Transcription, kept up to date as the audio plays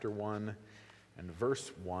chapter 1 and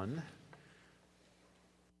verse 1.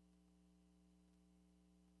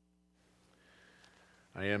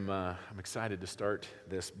 I'm excited to start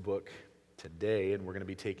this book today, and we're going to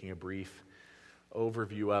be taking a brief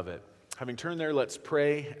overview of it. Having turned there, let's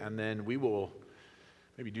pray, and then we will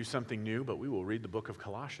maybe do something new, but we will read the book of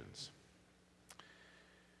Colossians.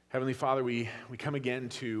 Heavenly Father, we come again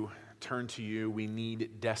to turn to you. We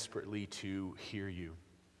need desperately to hear you.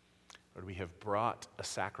 Lord, we have brought a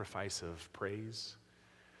sacrifice of praise.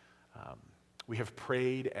 We have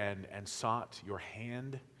prayed and sought your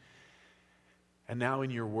hand. And now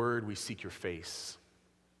in your word, we seek your face.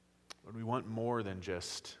 Lord, we want more than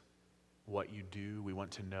just what you do. We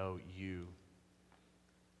want to know you.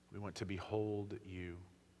 We want to behold you.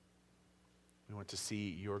 We want to see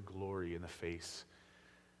your glory in the face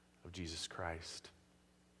of Jesus Christ.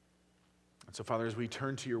 And so, Father, as we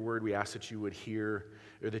turn to your word, we ask that you would hear,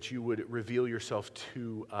 or that you would reveal yourself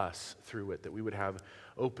to us through it, that we would have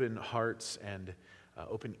open hearts and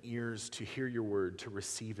open ears to hear your word, to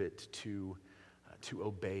receive it, to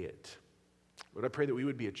obey it. Lord, I pray that we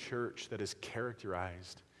would be a church that is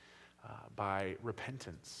characterized by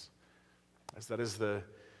repentance, as that is the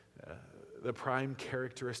prime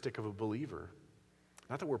characteristic of a believer.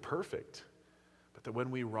 Not that we're perfect, but that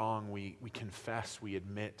when we wrong, we confess, we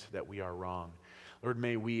admit that we are wrong. Lord,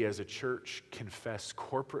 may we as a church confess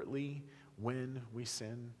corporately when we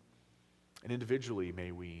sin, and individually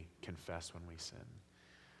may we confess when we sin.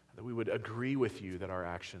 That we would agree with you that our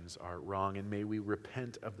actions are wrong, and may we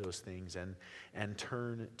repent of those things and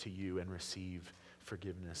turn to you and receive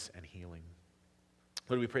forgiveness and healing.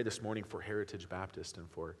 Lord, we pray this morning for Heritage Baptist and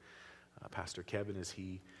for Pastor Kevin as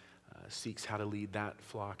he seeks how to lead that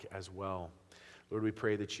flock as well. Lord, we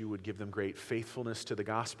pray that you would give them great faithfulness to the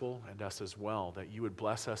gospel and us as well, that you would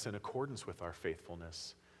bless us in accordance with our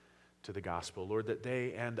faithfulness to the gospel. Lord, that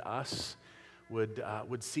they and us would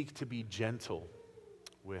seek to be gentle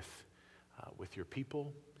with your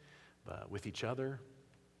people, with each other,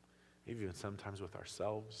 even sometimes with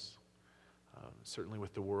ourselves, certainly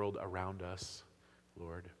with the world around us,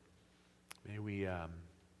 Lord. May we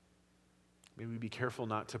be careful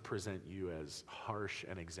not to present you as harsh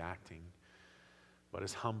and exacting, but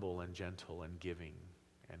as humble and gentle and giving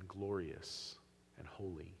and glorious and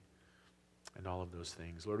holy and all of those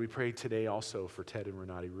things. Lord, we pray today also for Ted and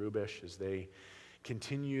Renati Rubish as they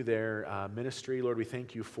continue their ministry. Lord, we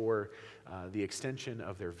thank you for the extension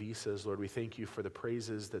of their visas. Lord, we thank you for the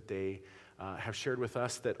praises that they have shared with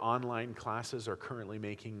us, that online classes are currently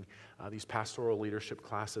making these pastoral leadership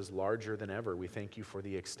classes larger than ever. We thank you for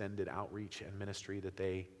the extended outreach and ministry that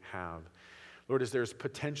they have. Lord, as there's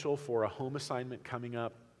potential for a home assignment coming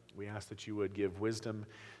up, we ask that you would give wisdom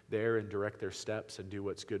there and direct their steps and do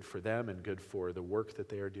what's good for them and good for the work that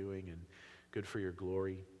they are doing and good for your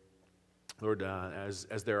glory. Lord, as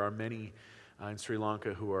there are many in Sri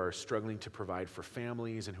Lanka who are struggling to provide for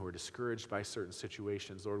families and who are discouraged by certain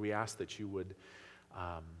situations, Lord, we ask that you would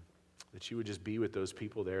just be with those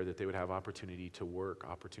people there, that they would have opportunity to work,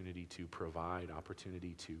 opportunity to provide,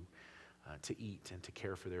 opportunity to eat and to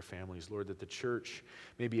care for their families. Lord, that the church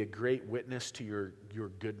may be a great witness to your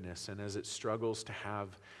goodness. And as it struggles to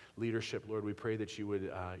have leadership, Lord, we pray that you would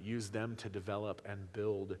use them to develop and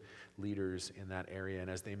build leaders in that area. And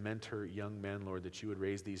as they mentor young men, Lord, that you would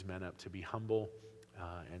raise these men up to be humble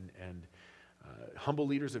and humble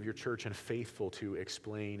leaders of your church and faithful to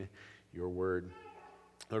explain your word.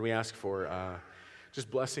 Lord, we ask for just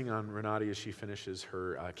blessing on Renati as she finishes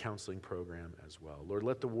her counseling program as well. Lord,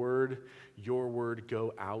 let the word, your word,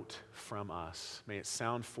 go out from us. May it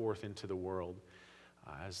sound forth into the world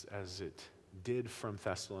as it did from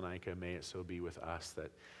Thessalonica. May it so be with us,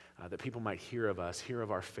 that people might hear of us, hear of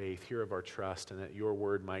our faith, hear of our trust, and that your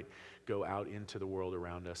word might go out into the world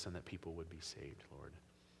around us and that people would be saved, Lord.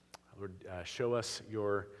 Lord, show us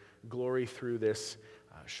your glory through this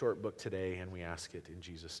short book today, and we ask it in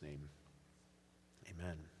Jesus' name.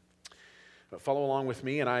 Amen. But follow along with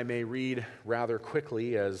me, and I may read rather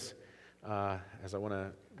quickly as I want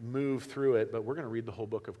to move through it, but we're going to read the whole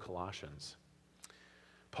book of Colossians.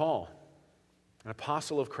 Paul, an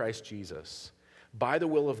apostle of Christ Jesus, by the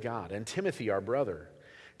will of God, and Timothy, our brother,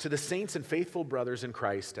 to the saints and faithful brothers in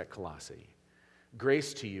Christ at Colossae,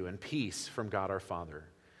 grace to you and peace from God our Father.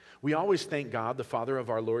 We always thank God, the Father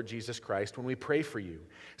of our Lord Jesus Christ, when we pray for you,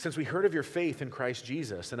 since we heard of your faith in Christ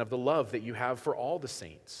Jesus and of the love that you have for all the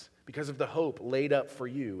saints, because of the hope laid up for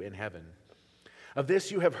you in heaven. Of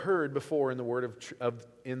this you have heard before in the word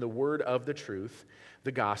of the truth,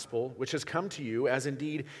 the gospel, which has come to you, as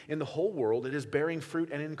indeed in the whole world it is bearing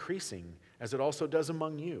fruit and increasing, as it also does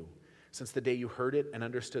among you, since the day you heard it and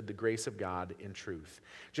understood the grace of God in truth,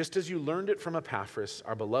 just as you learned it from Epaphras,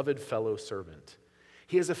 our beloved fellow servant.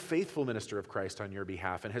 He is a faithful minister of Christ on your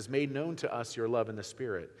behalf and has made known to us your love in the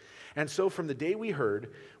Spirit. And so from the day we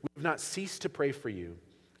heard, we have not ceased to pray for you,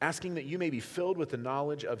 asking that you may be filled with the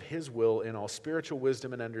knowledge of his will in all spiritual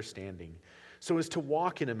wisdom and understanding, so as to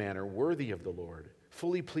walk in a manner worthy of the Lord,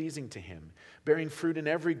 fully pleasing to him, bearing fruit in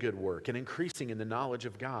every good work and increasing in the knowledge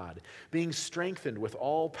of God, being strengthened with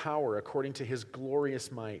all power according to his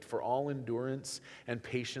glorious might for all endurance and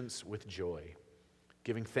patience with joy,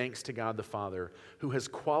 giving thanks to God the Father, who has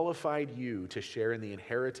qualified you to share in the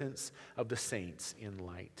inheritance of the saints in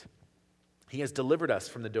light. He has delivered us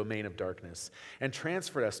from the domain of darkness and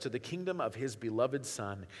transferred us to the kingdom of his beloved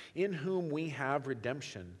Son, in whom we have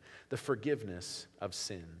redemption, the forgiveness of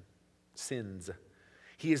sins.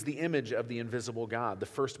 He is the image of the invisible God, the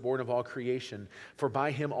firstborn of all creation. For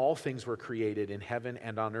by him all things were created in heaven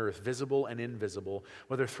and on earth, visible and invisible,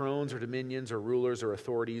 whether thrones or dominions or rulers or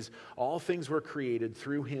authorities. All things were created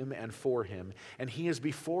through him and for him. And he is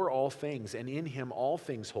before all things, and in him all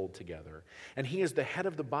things hold together. And he is the head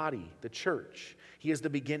of the body, the church. He is the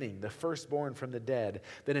beginning, the firstborn from the dead,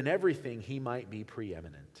 that in everything he might be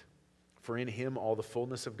preeminent. For in him all the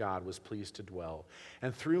fullness of God was pleased to dwell,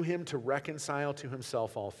 and through him to reconcile to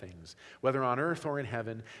himself all things, whether on earth or in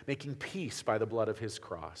heaven, making peace by the blood of his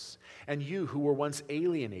cross. And you who were once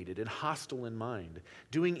alienated and hostile in mind,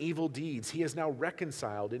 doing evil deeds, he is now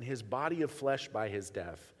reconciled in his body of flesh by his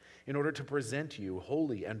death, in order to present you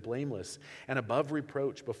holy and blameless and above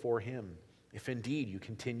reproach before him. If indeed you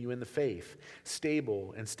continue in the faith,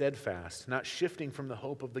 stable and steadfast, not shifting from the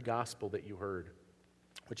hope of the gospel that you heard,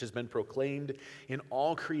 which has been proclaimed in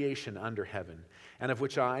all creation under heaven, and of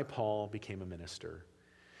which I, Paul, became a minister.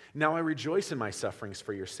 Now I rejoice in my sufferings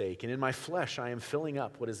for your sake, and in my flesh I am filling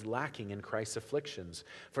up what is lacking in Christ's afflictions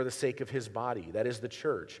for the sake of his body, that is the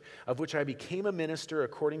church, of which I became a minister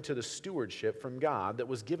according to the stewardship from God that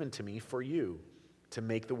was given to me for you, to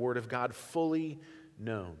make the word of God fully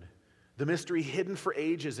known. The mystery hidden for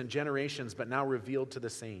ages and generations, but now revealed to the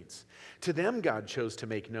saints. To them God chose to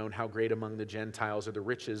make known how great among the Gentiles are the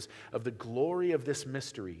riches of the glory of this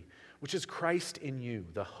mystery, which is Christ in you,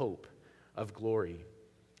 the hope of glory.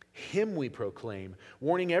 Him we proclaim,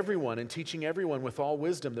 warning everyone and teaching everyone with all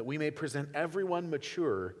wisdom, that we may present everyone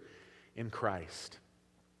mature in Christ.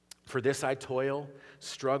 For this I toil,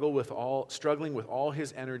 struggling with all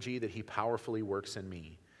his energy that he powerfully works in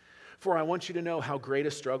me. For I want you to know how great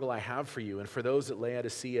a struggle I have for you and for those at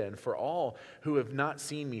Laodicea and for all who have not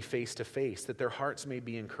seen me face to face, that their hearts may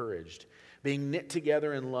be encouraged, being knit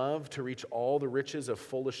together in love to reach all the riches of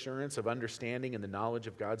full assurance of understanding and the knowledge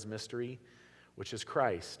of God's mystery, which is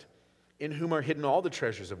Christ, in whom are hidden all the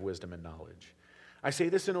treasures of wisdom and knowledge. I say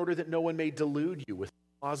this in order that no one may delude you with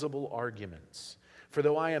plausible arguments. For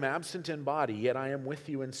though I am absent in body, yet I am with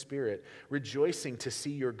you in spirit, rejoicing to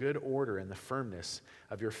see your good order and the firmness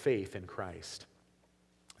of your faith in Christ.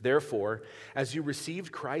 Therefore, as you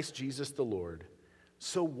received Christ Jesus the Lord,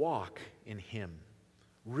 so walk in him,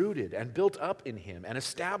 rooted and built up in him and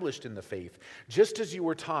established in the faith, just as you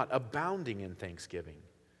were taught, abounding in thanksgiving.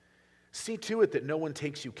 See to it that no one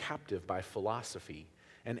takes you captive by philosophy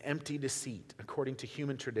and empty deceit, according to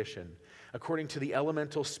human tradition, according to the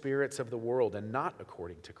elemental spirits of the world, and not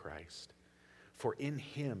according to Christ. For in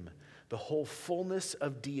him the whole fullness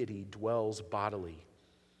of deity dwells bodily.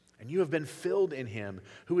 And you have been filled in him,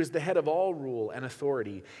 who is the head of all rule and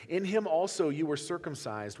authority. In him also you were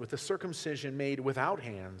circumcised with a circumcision made without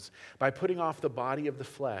hands, by putting off the body of the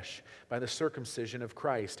flesh by the circumcision of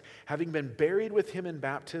Christ, having been buried with him in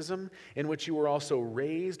baptism, in which you were also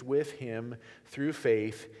raised with him through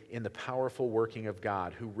faith in the powerful working of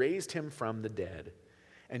God, who raised him from the dead.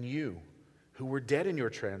 And you, who were dead in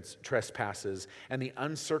your trespasses and the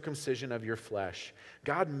uncircumcision of your flesh,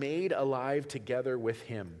 God made alive together with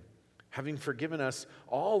him, having forgiven us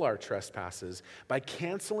all our trespasses by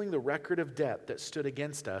canceling the record of debt that stood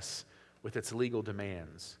against us with its legal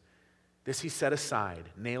demands. This he set aside,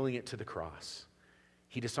 nailing it to the cross.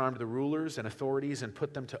 He disarmed the rulers and authorities and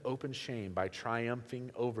put them to open shame by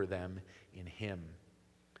triumphing over them in him.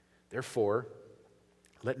 Therefore,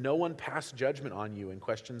 let no one pass judgment on you in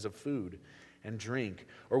questions of food and drink,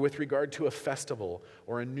 or with regard to a festival,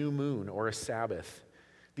 or a new moon, or a Sabbath.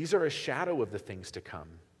 These are a shadow of the things to come,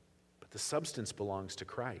 but the substance belongs to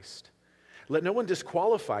Christ. Let no one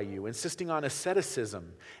disqualify you, insisting on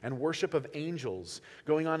asceticism and worship of angels,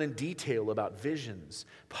 going on in detail about visions,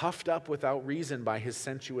 puffed up without reason by his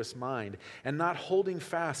sensuous mind, and not holding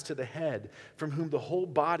fast to the head, from whom the whole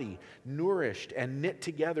body, nourished and knit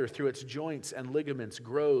together through its joints and ligaments,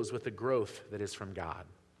 grows with the growth that is from God.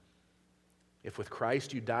 If with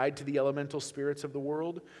Christ you died to the elemental spirits of the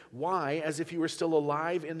world, why, as if you were still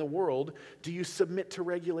alive in the world, do you submit to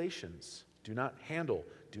regulations? Do not handle,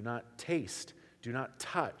 do not taste, do not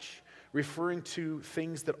touch, referring to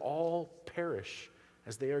things that all perish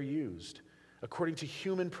as they are used, according to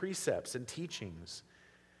human precepts and teachings.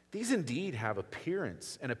 These indeed have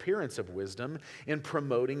an appearance of wisdom in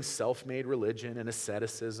promoting self-made religion and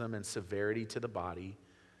asceticism and severity to the body,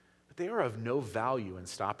 but they are of no value in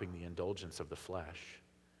stopping the indulgence of the flesh.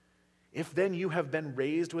 If then you have been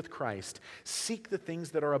raised with Christ, seek the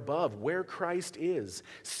things that are above, where Christ is,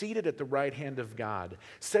 seated at the right hand of God.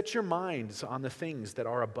 Set your minds on the things that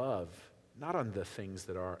are above, not on things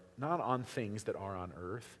that are on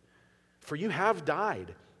earth. For you have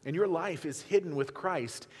died, and your life is hidden with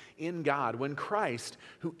Christ in God. When Christ,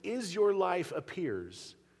 who is your life,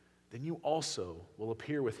 appears, then you also will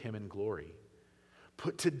appear with him in glory.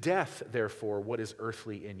 Put to death, therefore, what is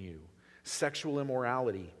earthly in you: sexual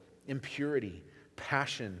immorality, impurity,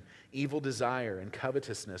 passion, evil desire, and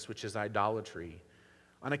covetousness, which is idolatry.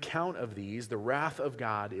 On account of these, the wrath of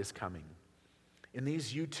God is coming. In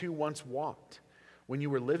these you too once walked when you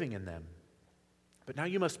were living in them. But now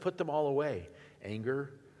you must put them all away: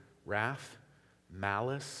 anger, wrath,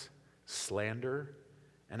 malice, slander,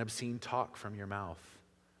 and obscene talk from your mouth.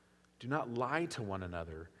 Do not lie to one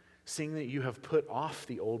another, seeing that you have put off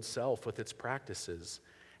the old self with its practices,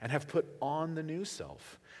 and have put on the new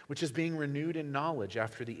self, which is being renewed in knowledge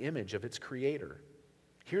after the image of its creator.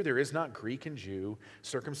 Here there is not Greek and Jew,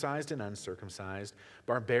 circumcised and uncircumcised,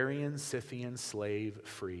 barbarian, Scythian, slave,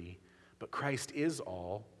 free, but Christ is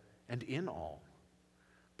all and in all.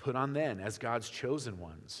 Put on then, as God's chosen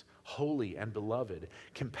ones, holy and beloved,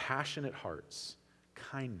 compassionate hearts,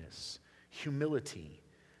 kindness, humility,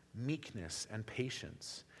 meekness, and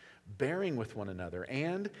patience, bearing with one another,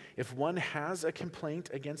 and if one has a complaint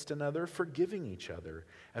against another, forgiving each other.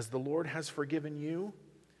 As the Lord has forgiven you,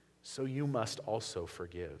 so you must also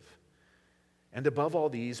forgive. And above all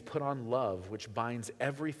these, put on love, which binds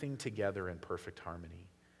everything together in perfect harmony.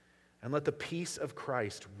 And let the peace of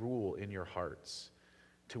Christ rule in your hearts,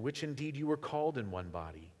 to which indeed you were called in one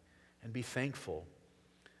body, and be thankful.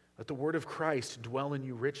 Let the word of Christ dwell in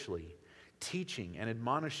you richly, teaching and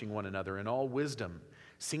admonishing one another in all wisdom,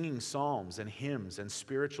 singing psalms and hymns and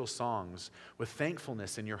spiritual songs with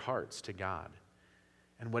thankfulness in your hearts to God.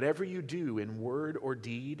 And whatever you do in word or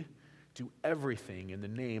deed, do everything in the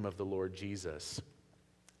name of the Lord Jesus,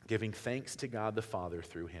 giving thanks to God the Father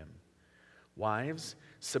through him. Wives,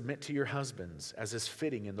 submit to your husbands as is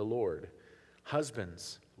fitting in the Lord.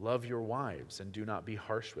 Husbands, love your wives and do not be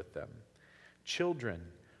harsh with them. Children,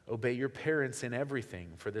 obey your parents in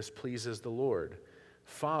everything, for this pleases the Lord.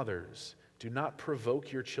 Fathers, do not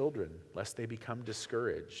provoke your children, lest they become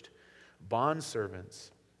discouraged. Bondservants,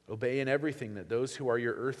 obey in everything that those who are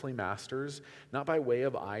your earthly masters, not by way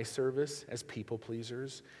of eye service as people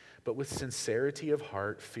pleasers, but with sincerity of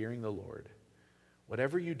heart, fearing the Lord.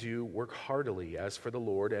 Whatever you do, work heartily as for the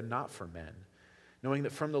Lord and not for men, knowing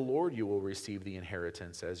that from the Lord you will receive the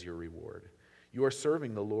inheritance as your reward. You are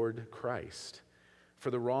serving the Lord Christ. For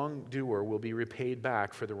the wrongdoer will be repaid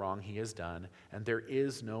back for the wrong he has done, and there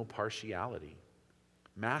is no partiality.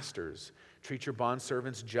 Masters, treat your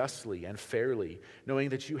bondservants justly and fairly, knowing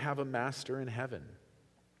that you have a master in heaven.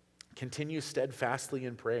 Continue steadfastly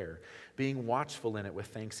in prayer, being watchful in it with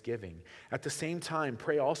thanksgiving. At the same time,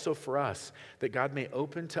 pray also for us, that God may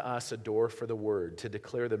open to us a door for the word, to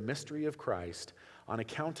declare the mystery of Christ, on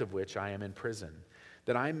account of which I am in prison,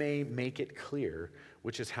 that I may make it clear,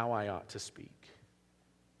 which is how I ought to speak.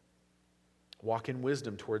 Walk in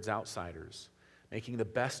wisdom towards outsiders, making the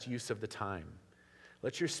best use of the time.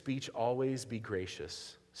 Let your speech always be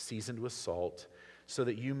gracious, seasoned with salt, so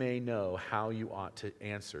that you may know how you ought to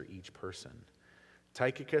answer each person.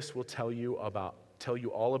 Tychicus will tell you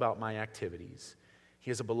all about my activities.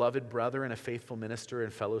 He is a beloved brother and a faithful minister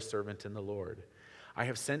and fellow servant in the Lord. I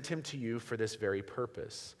have sent him to you for this very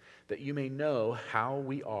purpose, that you may know how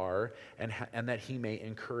we are and that he may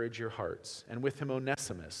encourage your hearts. And with him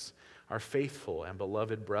Onesimus, our faithful and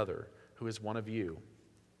beloved brother, who is one of you.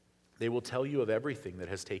 They will tell you of everything that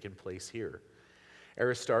has taken place here.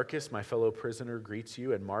 Aristarchus, my fellow prisoner, greets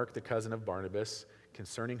you, and Mark, the cousin of Barnabas,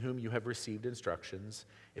 concerning whom you have received instructions.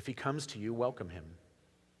 If he comes to you, welcome him.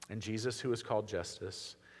 And Jesus, who is called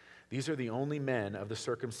Justus. These are the only men of the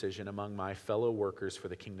circumcision among my fellow workers for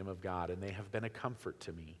the kingdom of God, and they have been a comfort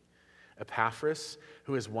to me. Epaphras,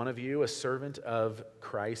 who is one of you, a servant of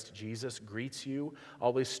Christ Jesus, greets you,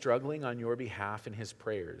 always struggling on your behalf in his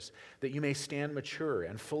prayers, that you may stand mature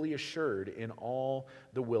and fully assured in all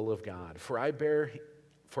the will of God. For I bear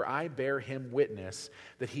For I bear him witness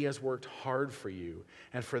that he has worked hard for you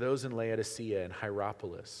and for those in Laodicea and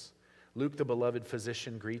Hierapolis. Luke, the beloved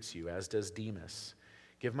physician, greets you, as does Demas.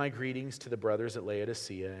 Give my greetings to the brothers at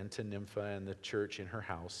Laodicea and to Nympha and the church in her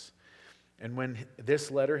house. And when this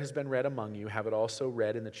letter has been read among you, have it also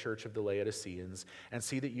read in the church of the Laodiceans, and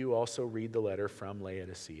see that you also read the letter from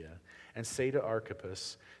Laodicea. And say to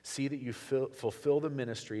Archippus, see that you fulfill the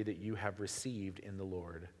ministry that you have received in the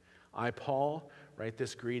Lord. I, Paul, write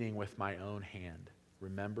this greeting with my own hand.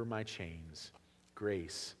 Remember my chains.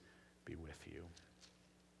 Grace be with you.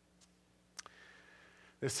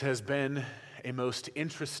 This has been a most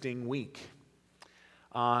interesting week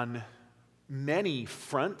on many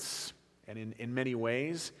fronts and in many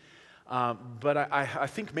ways. But I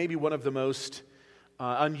think maybe one of the most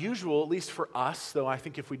unusual, at least for us, though I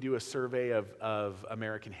think if we do a survey of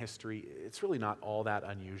American history, it's really not all that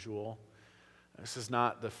unusual. This is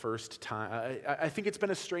not the first time. I think it's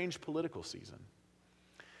been a strange political season.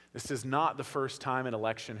 This is not the first time an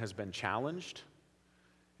election has been challenged.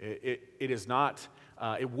 It is not.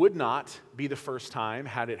 It would not be the first time,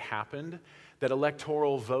 had it happened, that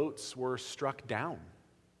electoral votes were struck down.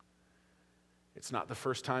 It's not the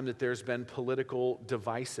first time that there's been political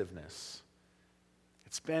divisiveness.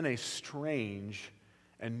 It's been a strange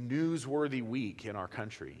and newsworthy week in our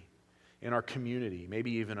country, in our community,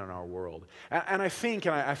 maybe even in our world. And I think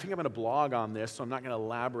I'm going to blog on this, so I'm not going to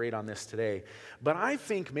elaborate on this today, but I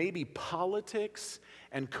think maybe politics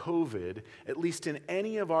and COVID, at least in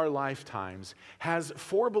any of our lifetimes, has,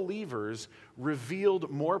 for believers,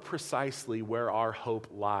 revealed more precisely where our hope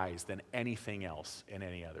lies than anything else in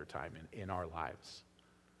any other time in our lives.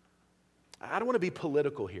 I don't want to be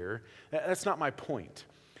political here. That's not my point.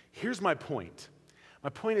 Here's my point. My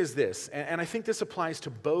point is this, and I think this applies to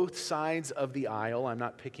both sides of the aisle. I'm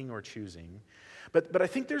not picking or choosing. But I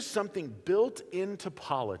think there's something built into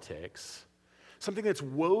politics, something that's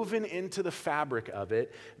woven into the fabric of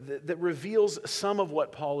it that reveals some of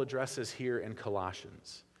what Paul addresses here in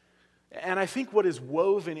Colossians. And I think what is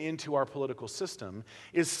woven into our political system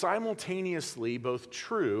is simultaneously both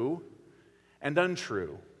true and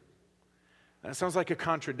untrue. That sounds like a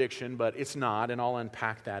contradiction, but it's not, and I'll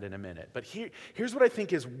unpack that in a minute. But here's what I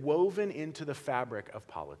think is woven into the fabric of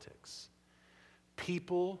politics.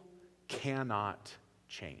 People cannot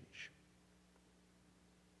change.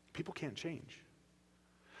 People can't change.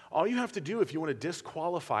 All you have to do if you want to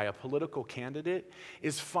disqualify a political candidate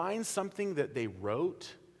is find something that they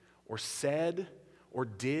wrote or said or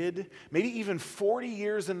did, maybe even 40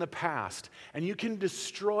 years in the past, and you can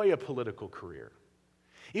destroy a political career.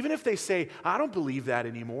 Even if they say, I don't believe that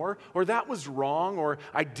anymore, or that was wrong, or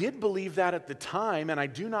I did believe that at the time and I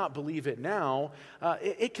do not believe it now,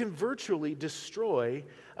 it can virtually destroy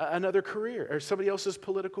another career or somebody else's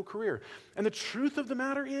political career. And the truth of the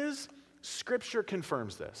matter is, Scripture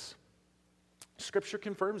confirms this. Scripture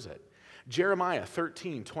confirms it. Jeremiah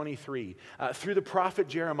 13:23, through the prophet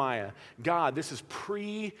Jeremiah, God, this is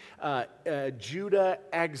pre-Judah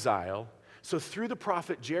exile. So through the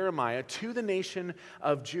prophet Jeremiah to the nation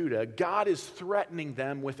of Judah, God is threatening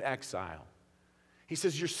them with exile. He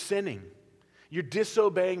says, you're sinning. You're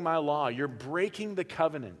disobeying my law. You're breaking the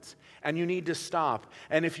covenant, and you need to stop.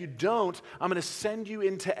 And if you don't, I'm going to send you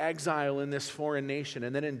into exile in this foreign nation.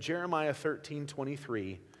 And then in Jeremiah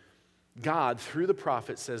 13:23, God, through the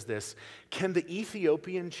prophet, says this, can the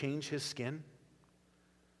Ethiopian change his skin?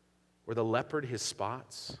 Or the leopard his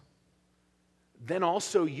spots? Then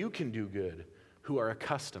also you can do good who are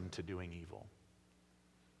accustomed to doing evil.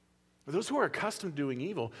 Those who are accustomed to doing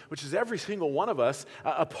evil, which is every single one of us,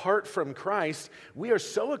 apart from Christ, we are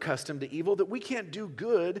so accustomed to evil that we can't do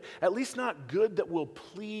good, at least not good that will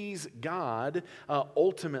please God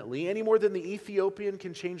ultimately, any more than the Ethiopian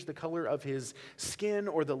can change the color of his skin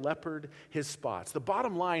or the leopard his spots. The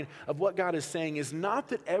bottom line of what God is saying is not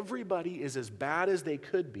that everybody is as bad as they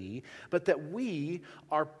could be, but that we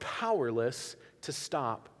are powerless to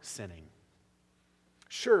stop sinning.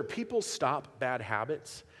 Sure, people stop bad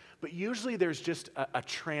habits, but usually there's just a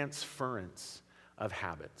transference of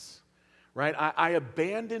habits, right? I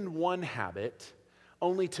abandon one habit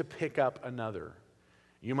only to pick up another.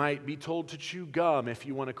 You might be told to chew gum if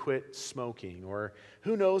you want to quit smoking, or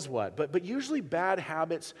who knows what. But usually bad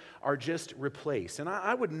habits are just replaced. And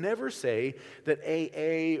I would never say that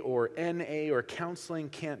AA or NA or counseling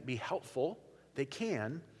can't be helpful. They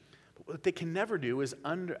can. But what they can never do is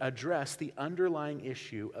address the underlying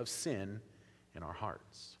issue of sin in our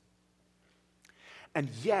hearts. And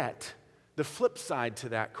yet, the flip side to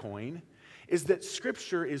that coin is that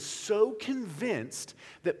Scripture is so convinced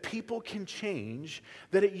that people can change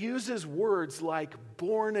that it uses words like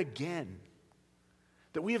born again.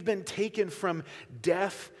 that we have been taken from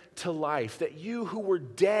death to life, that you who were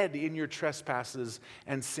dead in your trespasses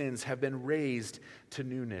and sins have been raised to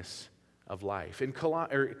newness of life.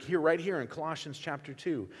 Right here in Colossians chapter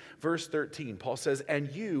 2, verse 13, Paul says, "And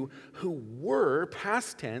you who were,"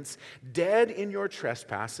 past tense, "dead in your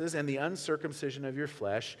trespasses and the uncircumcision of your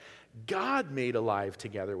flesh, God made alive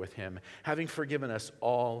together with him, having forgiven us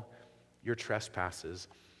all your trespasses."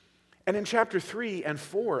 And in chapter 3 and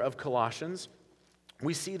 4 of Colossians,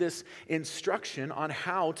 we see this instruction on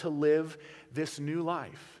how to live this new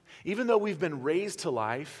life. Even though we've been raised to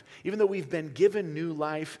life, even though we've been given new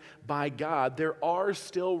life by God, there are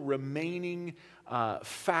still remaining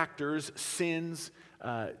factors, sins,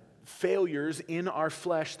 failures in our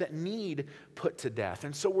flesh that need put to death.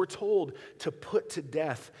 And so we're told to put to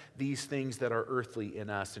death these things that are earthly in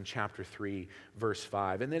us in chapter 3, verse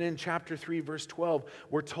 5. And then in chapter 3, verse 12,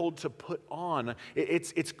 we're told to put on.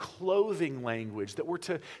 It's clothing language, that we're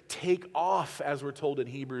to take off, as we're told in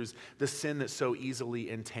Hebrews, the sin that so easily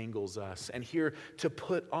entangles us. And here, to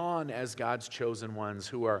put on as God's chosen ones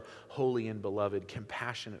who are holy and beloved,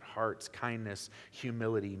 compassionate hearts, kindness,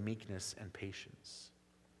 humility, meekness, and patience.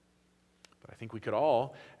 I think we could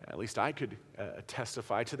all, at least I could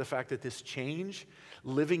testify to the fact that this change,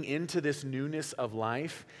 living into this newness of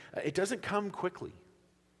life, it doesn't come quickly.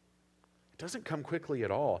 It doesn't come quickly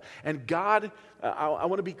at all. And God, I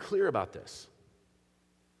want to be clear about this.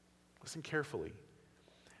 Listen carefully.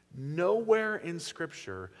 Nowhere in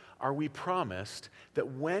Scripture are we promised that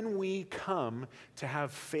when we come to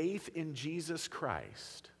have faith in Jesus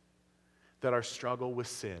Christ, that our struggle with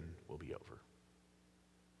sin will be over.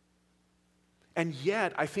 And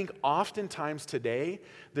yet, I think oftentimes today,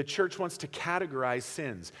 the church wants to categorize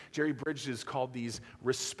sins. Jerry Bridges called these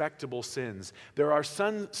respectable sins. There are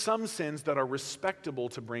some sins that are respectable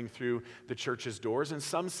to bring through the church's doors, and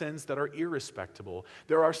some sins that are irrespectable.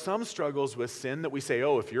 There are some struggles with sin that we say,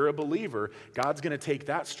 oh, if you're a believer, God's going to take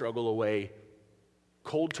that struggle away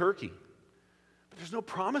cold turkey. But there's no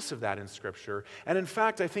promise of that in Scripture. And in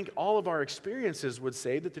fact, I think all of our experiences would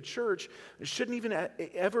say that the church shouldn't even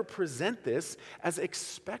ever present this as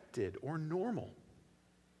expected or normal.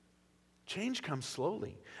 Change comes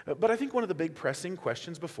slowly. But I think one of the big pressing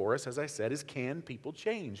questions before us, as I said, is can people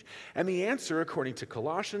change? And the answer, according to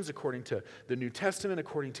Colossians, according to the New Testament,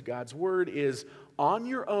 according to God's Word, is on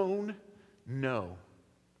your own, no.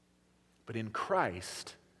 But in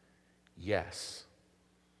Christ, yes.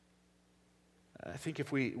 I think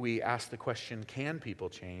if we ask the question, can people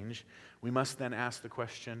change? We must then ask the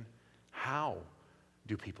question, how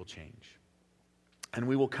do people change? And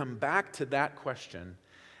we will come back to that question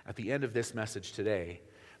at the end of this message today,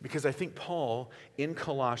 because I think Paul, in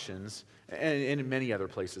Colossians, and in many other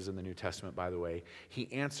places in the New Testament, by the way,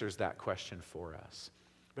 he answers that question for us.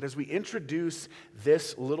 But as we introduce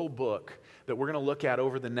this little book that we're going to look at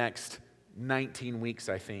over the next 19 weeks,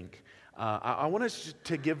 I think, I want us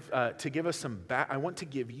to give us some. I want to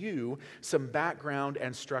give you some background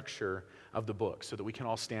and structure of the book, so that we can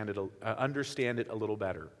all understand it a little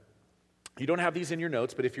better. You don't have these in your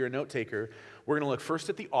notes, but if you're a note taker, we're going to look first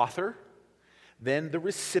at the author, then the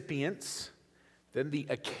recipients, then the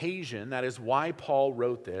occasion, that is why Paul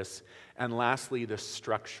wrote this, and lastly, the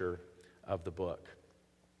structure of the book.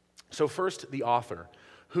 So first, the author.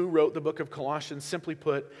 Who wrote the book of Colossians? Simply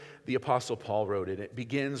put, the Apostle Paul wrote it. It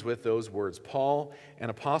begins with those words, Paul, an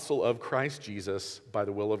apostle of Christ Jesus by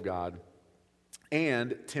the will of God,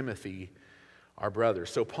 and Timothy, our brother.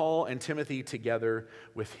 So Paul and Timothy together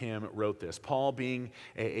with him wrote this. Paul being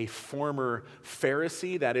a former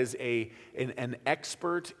Pharisee, that is an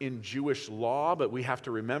expert in Jewish law, but we have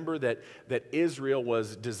to remember that Israel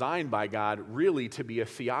was designed by God really to be a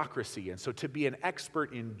theocracy. And so to be an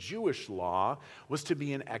expert in Jewish law was to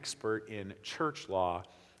be an expert in church law.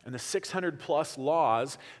 And the 600 plus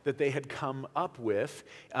laws that they had come up with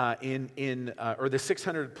or the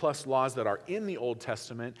 600 plus laws that are in the Old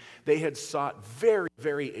Testament, they had sought very,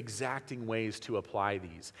 very exacting ways to apply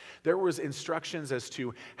these. There was instructions as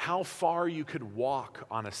to how far you could walk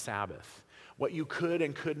on a Sabbath, what you could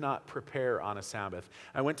and could not prepare on a Sabbath.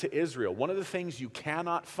 I went to Israel. One of the things you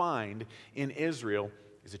cannot find in Israel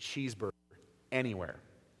is a cheeseburger anywhere.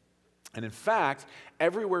 And in fact,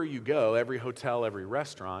 everywhere you go, every hotel, every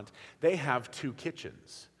restaurant, they have two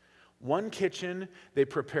kitchens. One kitchen they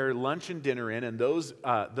prepare lunch and dinner in, and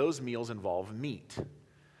those meals involve meat.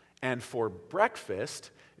 And for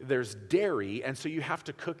breakfast, there's dairy, and so you have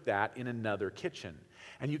to cook that in another kitchen.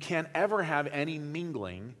 And you can't ever have any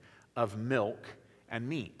mingling of milk and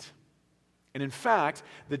meat. And in fact,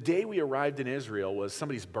 the day we arrived in Israel was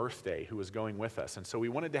somebody's birthday who was going with us. And so we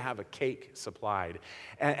wanted to have a cake supplied.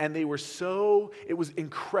 And it was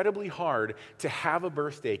incredibly hard to have a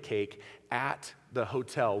birthday cake at the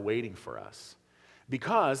hotel waiting for us,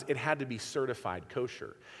 because it had to be certified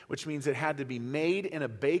kosher, which means it had to be made in a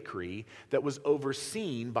bakery that was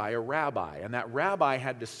overseen by a rabbi. And that rabbi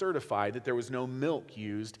had to certify that there was no milk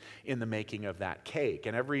used in the making of that cake.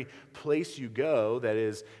 And every place you go, that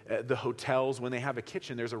is the hotels, when they have a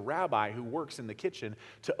kitchen, there's a rabbi who works in the kitchen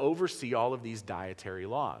to oversee all of these dietary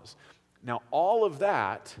laws. Now, all of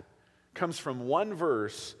that comes from one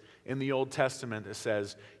verse in the Old Testament that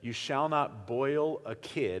says, "You shall not boil a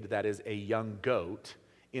kid," that is a young goat,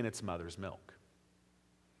 "in its mother's milk."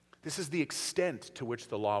 This is the extent to which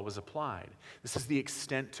the law was applied. This is the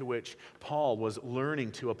extent to which Paul was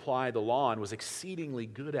learning to apply the law and was exceedingly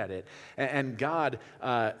good at it. And God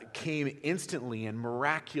came instantly and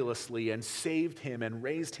miraculously and saved him and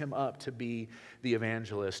raised him up to be the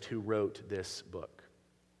evangelist who wrote this book.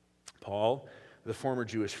 Paul, the former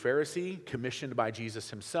Jewish Pharisee, commissioned by Jesus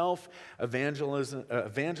himself,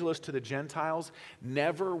 evangelist to the Gentiles,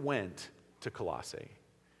 never went to Colossae.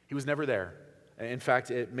 He was never there. In fact,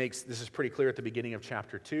 this is pretty clear at the beginning of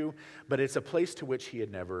chapter 2, but it's a place to which he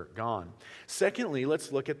had never gone. Secondly,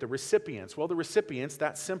 let's look at the recipients. Well, the recipients,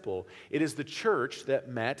 that's simple. It is the church that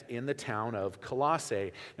met in the town of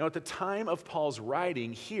Colossae. Now, at the time of Paul's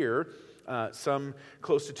writing here, some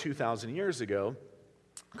close to 2,000 years ago,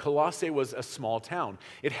 Colossae was a small town.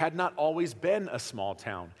 It had not always been a small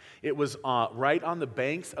town. It was right on the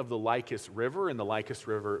banks of the Lycus River, in the Lycus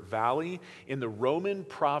River Valley, in the Roman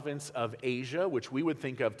province of Asia, which we would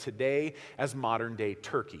think of today as modern-day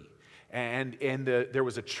Turkey. And there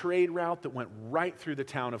was a trade route that went right through the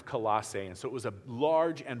town of Colossae, and so it was a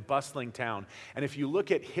large and bustling town. And if you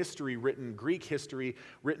look at Greek history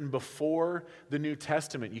written before the New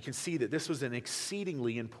Testament, you can see that this was an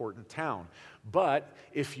exceedingly important town. But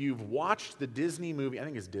if you've watched the Disney movie, I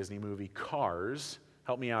think it's Disney movie, Cars,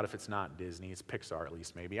 help me out if it's not Disney, it's Pixar at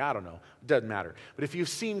least maybe, I don't know, it doesn't matter. But if you've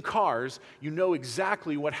seen Cars, you know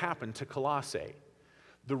exactly what happened to Colossae.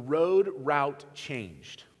 The road route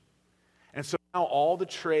changed. And so now all the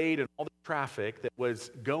trade and all the traffic that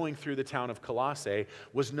was going through the town of Colossae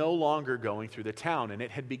was no longer going through the town. And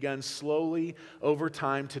it had begun slowly over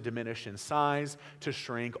time to diminish in size, to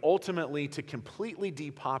shrink, ultimately to completely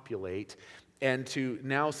depopulate, and to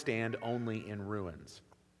now stand only in ruins.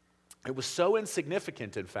 It was so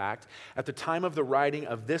insignificant, in fact, at the time of the writing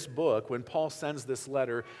of this book, when Paul sends this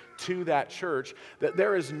letter to that church, that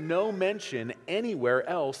there is no mention anywhere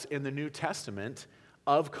else in the New Testament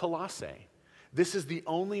of Colossae. This is the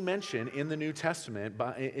only mention in the New Testament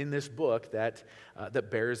in this book that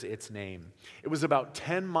bears its name. It was about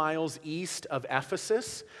 10 miles east of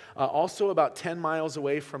Ephesus, also about 10 miles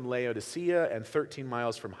away from Laodicea and 13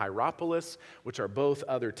 miles from Hierapolis, which are both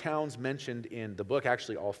other towns mentioned in the book.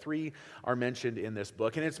 Actually, all three are mentioned in this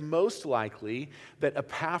book. And it's most likely that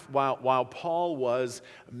while Paul was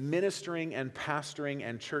ministering and pastoring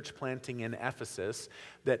and church planting in Ephesus,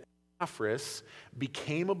 that Epaphras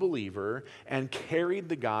became a believer and carried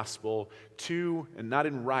the gospel to, and not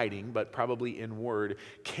in writing, but probably in word,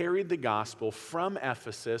 carried the gospel from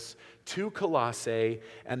Ephesus to Colossae,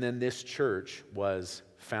 and then this church was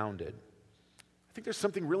founded. I think there's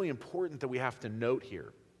something really important that we have to note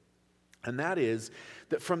here. And that is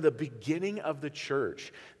that from the beginning of the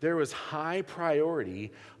church, there was high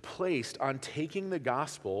priority placed on taking the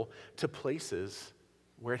gospel to places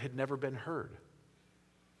where it had never been heard.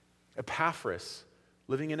 Epaphras,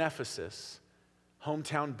 living in Ephesus,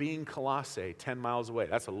 hometown being Colossae, 10 miles away.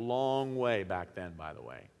 That's a long way back then, by the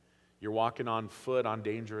way. You're walking on foot on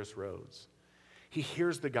dangerous roads. He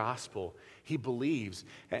hears the gospel, he believes,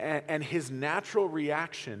 and his natural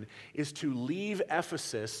reaction is to leave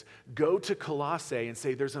Ephesus, go to Colossae, and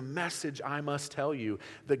say, there's a message I must tell you.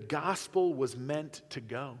 The gospel was meant to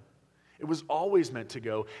go. It was always meant to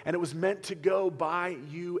go, and it was meant to go by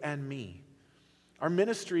you and me. Our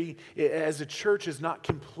ministry as a church is not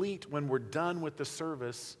complete when we're done with the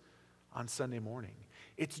service on Sunday morning.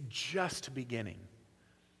 It's just beginning.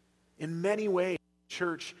 In many ways,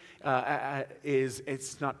 church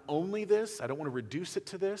it's not only this, I don't want to reduce it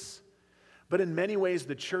to this, but in many ways,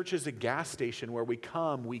 the church is a gas station where we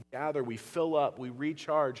come, we gather, we fill up, we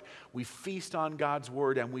recharge, we feast on God's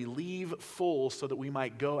word, and we leave full so that we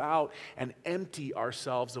might go out and empty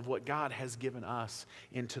ourselves of what God has given us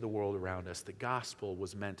into the world around us. The gospel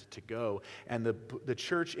was meant to go, and the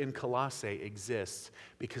church in Colossae exists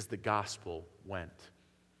because the gospel went.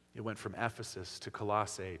 It went from Ephesus to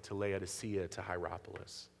Colossae to Laodicea to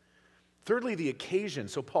Hierapolis. Thirdly, the occasion.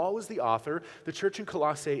 So Paul is the author. The church in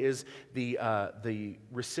Colossae is the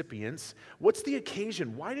recipients. What's the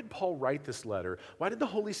occasion? Why did Paul write this letter? Why did the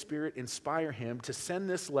Holy Spirit inspire him to send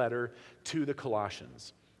this letter to the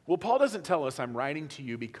Colossians? Well, Paul doesn't tell us, I'm writing to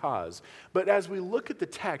you because. But as we look at the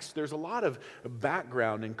text, there's a lot of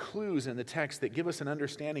background and clues in the text that give us an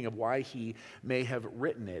understanding of why he may have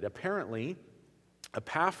written it. Apparently,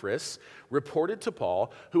 Epaphras reported to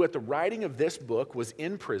Paul, who at the writing of this book was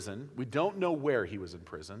in prison. We don't know where he was in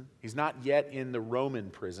prison. He's not yet in the Roman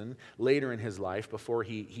prison later in his life before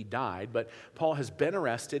he died. But Paul has been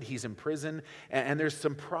arrested, he's in prison, and there's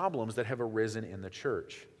some problems that have arisen in the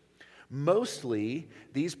church. Mostly,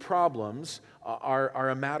 these problems are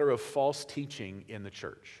a matter of false teaching in the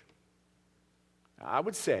church. I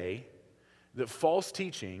would say that false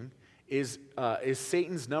teaching is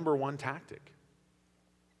Satan's number one tactic.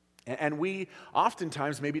 And we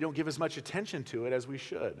oftentimes maybe don't give as much attention to it as we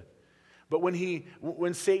should. But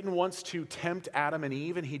when Satan wants to tempt Adam and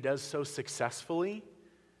Eve, and he does so successfully,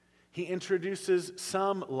 he introduces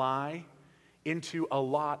some lie into a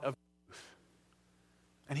lot of truth.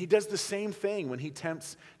 And he does the same thing when he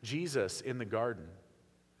tempts Jesus in the garden.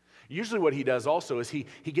 Usually what he does also is he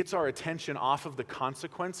gets our attention off of the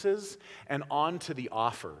consequences and onto the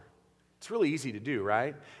offer. It's really easy to do,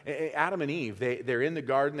 right? Adam and Eve, they're in the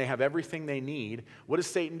garden. They have everything they need. What does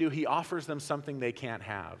Satan do? He offers them something they can't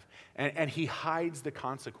have. And he hides the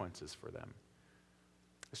consequences for them.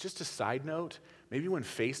 It's just a side note. Maybe when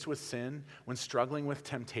faced with sin, when struggling with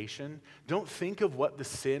temptation, don't think of what the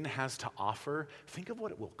sin has to offer. Think of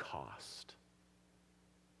what it will cost.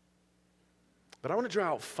 But I want to draw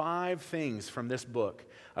out 5 things from this book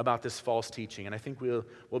about this false teaching. And I think we'll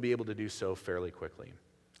be able to do so fairly quickly.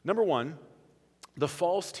 Number 1, the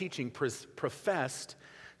false teaching professed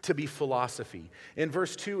to be philosophy. In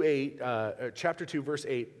chapter 2, verse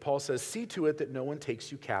 8, Paul says, "See to it that no one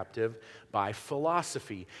takes you captive by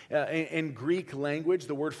philosophy." In Greek language,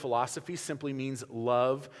 the word philosophy simply means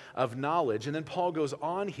love of knowledge. And then Paul goes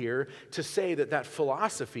on here to say that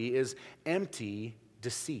philosophy is empty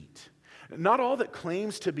deceit. Not all that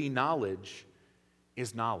claims to be knowledge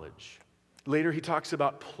is knowledge. Later, he talks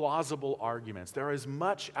about plausible arguments. There is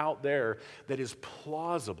much out there that is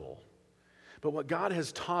plausible. But what God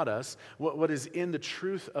has taught us, what is in the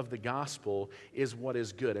truth of the gospel, is what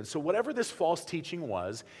is good. And so whatever this false teaching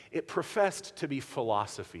was, it professed to be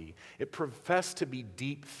philosophy. It professed to be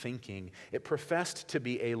deep thinking. It professed to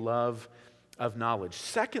be a love of knowledge.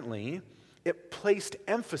 Secondly, it placed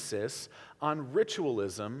emphasis on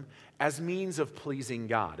ritualism as means of pleasing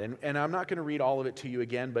God. And I'm not going to read all of it to you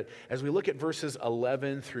again, but as we look at verses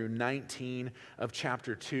 11 through 19 of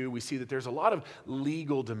chapter 2, we see that there's a lot of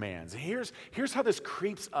legal demands. Here's how this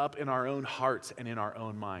creeps up in our own hearts and in our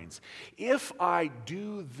own minds. If I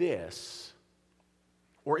do this,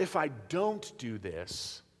 or if I don't do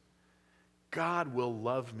this, God will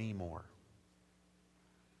love me more.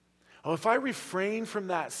 Oh, if I refrain from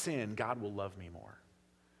that sin, God will love me more.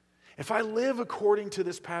 If I live according to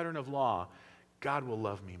this pattern of law, God will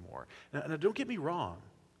love me more. Now, don't get me wrong.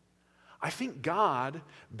 I think God,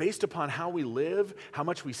 based upon how we live, how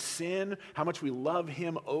much we sin, how much we love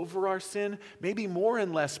Him over our sin, may be more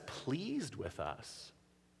and less pleased with us.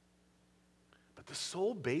 But the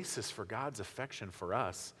sole basis for God's affection for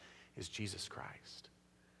us is Jesus Christ.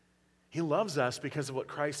 He loves us because of what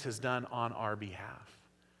Christ has done on our behalf.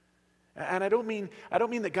 And I don't mean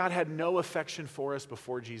that God had no affection for us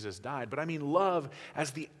before Jesus died, but I mean love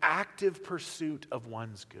as the active pursuit of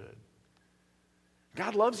one's good.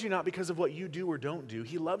 God loves you not because of what you do or don't do.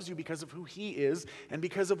 He loves you because of who He is and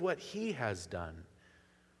because of what He has done.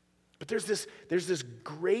 But there's this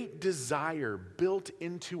great desire built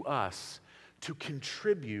into us to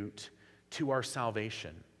contribute to our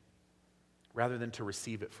salvation rather than to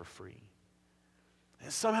receive it for free.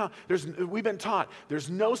 Somehow, we've been taught there's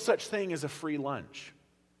no such thing as a free lunch.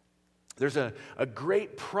 There's a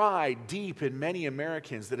great pride deep in many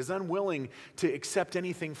Americans that is unwilling to accept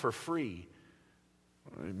anything for free.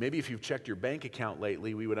 Maybe if you've checked your bank account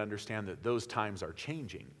lately, we would understand that those times are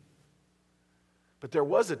changing. But there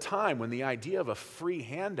was a time when the idea of a free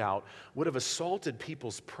handout would have assaulted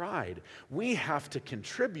people's pride. We have to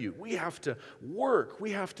contribute. We have to work.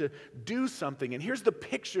 We have to do something. And here's the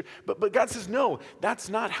picture. But God says, no, that's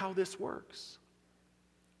not how this works.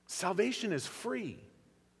 Salvation is free.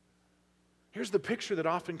 Here's the picture that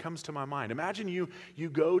often comes to my mind. Imagine you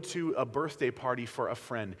go to a birthday party for a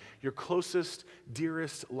friend, your closest,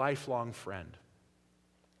 dearest, lifelong friend.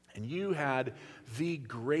 And you had the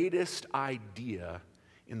greatest idea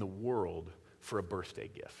in the world for a birthday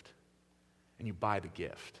gift. And you buy the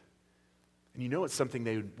gift. And you know it's something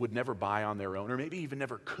they would never buy on their own, or maybe even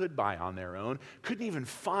never could buy on their own, couldn't even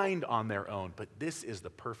find on their own, but this is the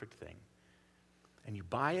perfect thing. And you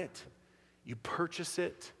buy it, you purchase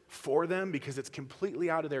it for them because it's completely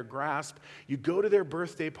out of their grasp. You go to their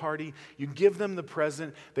birthday party, you give them the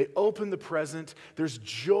present, they open the present. There's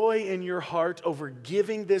joy in your heart over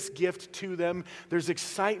giving this gift to them. There's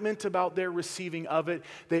excitement about their receiving of it.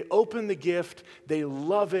 They open the gift, they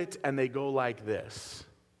love it, and they go like this.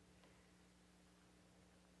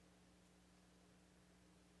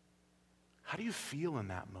 How do you feel in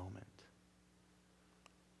that moment?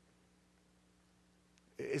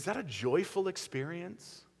 Is that a joyful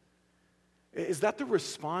experience? Is that the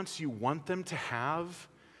response you want them to have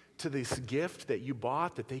to this gift that you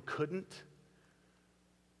bought that they couldn't?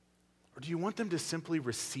 Or do you want them to simply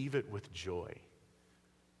receive it with joy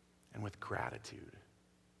and with gratitude?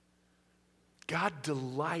 God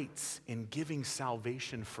delights in giving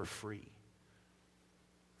salvation for free.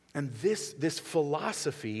 And this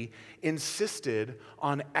philosophy insisted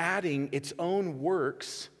on adding its own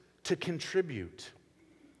works to contribute.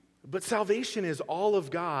 But salvation is all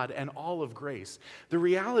of God and all of grace. The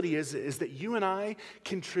reality is that you and I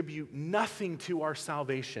contribute nothing to our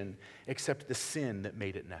salvation except the sin that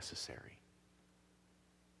made it necessary.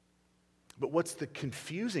 But what's the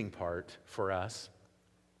confusing part for us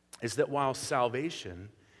is that while salvation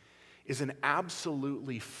is an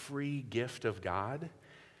absolutely free gift of God,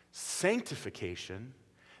 sanctification,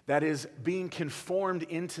 that is, being conformed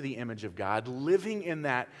into the image of God, living in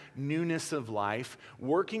that newness of life,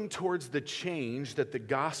 working towards the change that the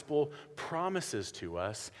gospel promises to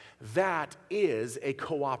us, that is a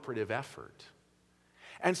cooperative effort.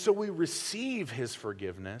 And so we receive his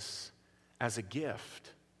forgiveness as a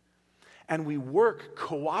gift, and we work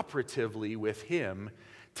cooperatively with him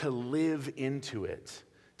to live into it,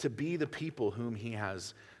 to be the people whom he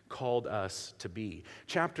has called us to be.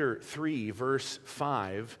 Chapter 3, verse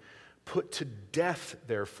 5, put to death,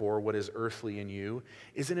 therefore, what is earthly in you,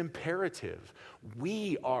 is an imperative.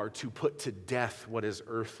 We are to put to death what is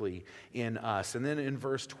earthly in us. And then in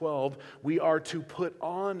verse 12, we are to put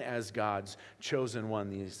on as God's chosen one,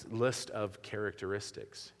 these list of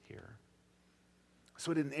characteristics here.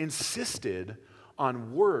 So it insisted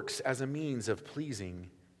on works as a means of pleasing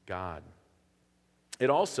God. It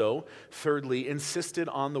also, thirdly, insisted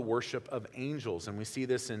on the worship of angels. And we see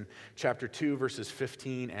this in chapter 2, verses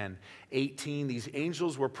 15 and 18. These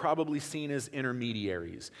angels were probably seen as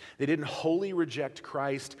intermediaries. They didn't wholly reject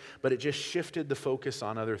Christ, but it just shifted the focus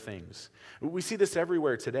on other things. We see this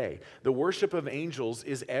everywhere today. The worship of angels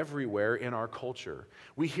is everywhere in our culture.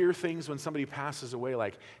 We hear things when somebody passes away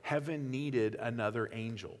like, heaven needed another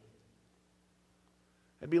angel.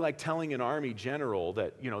 It'd be like telling an army general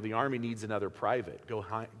that, the army needs another private.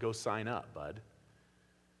 Go sign up, bud.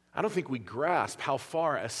 I don't think we grasp how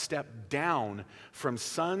far a step down from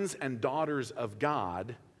sons and daughters of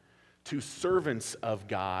God to servants of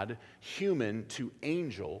God, human to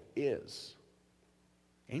angel, is.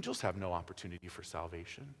 Angels have no opportunity for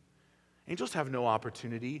salvation. Angels have no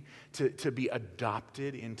opportunity to be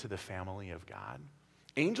adopted into the family of God.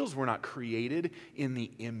 Angels were not created in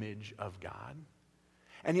the image of God.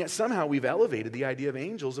 And yet somehow we've elevated the idea of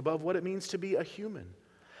angels above what it means to be a human.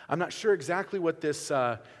 I'm not sure exactly what this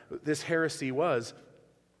heresy was,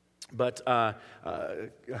 but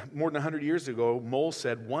more than 100 years ago, Moll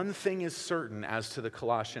said, one thing is certain as to the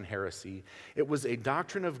Colossian heresy. It was a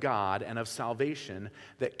doctrine of God and of salvation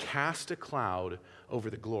that cast a cloud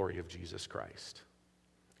over the glory of Jesus Christ.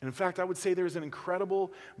 And in fact, I would say there's an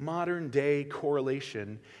incredible modern day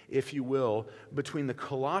correlation, if you will, between the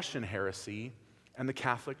Colossian heresy and the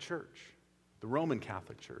Catholic Church, the Roman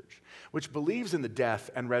Catholic Church, which believes in the death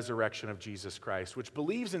and resurrection of Jesus Christ, which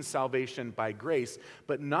believes in salvation by grace,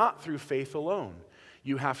 but not through faith alone.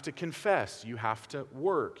 You have to confess, you have to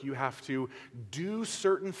work, you have to do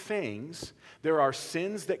certain things. There are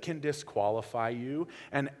sins that can disqualify you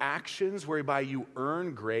and actions whereby you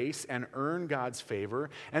earn grace and earn God's favor.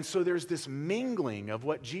 And so there's this mingling of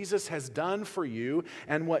what Jesus has done for you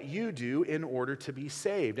and what you do in order to be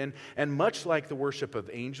saved. And much like the worship of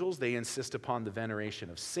angels, they insist upon the veneration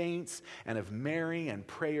of saints and of Mary, and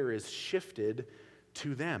prayer is shifted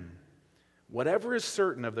to them. Whatever is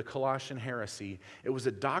certain of the Colossian heresy, it was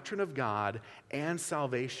a doctrine of God and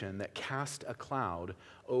salvation that cast a cloud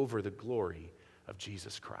over the glory of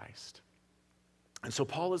Jesus Christ. And so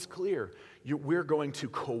Paul is clear. We're going to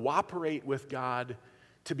cooperate with God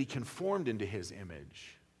to be conformed into his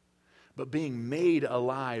image. But being made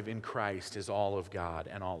alive in Christ is all of God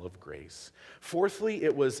and all of grace. Fourthly,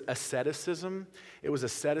 it was asceticism.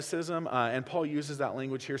 And Paul uses that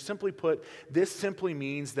language here. Simply put, this simply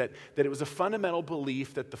means that it was a fundamental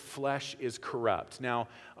belief that the flesh is corrupt. Now,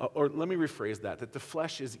 or let me rephrase that the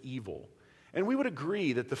flesh is evil. And we would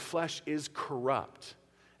agree that the flesh is corrupt.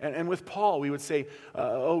 And with Paul, we would say,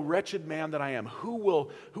 oh, wretched man that I am, who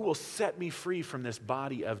will set me free from this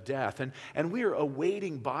body of death? And we are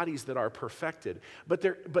awaiting bodies that are perfected. But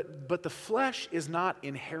the flesh is not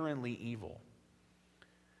inherently evil.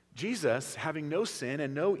 Jesus, having no sin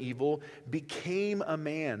and no evil, became a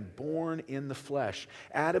man born in the flesh.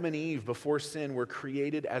 Adam and Eve, before sin, were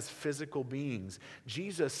created as physical beings.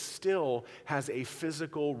 Jesus still has a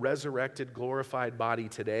physical, resurrected, glorified body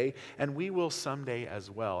today, and we will someday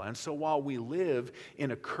as well. And so while we live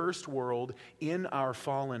in a cursed world in our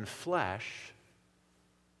fallen flesh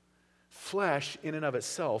in and of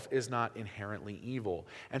itself is not inherently evil.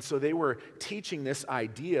 And so they were teaching this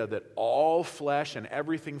idea that all flesh and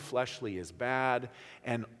everything fleshly is bad,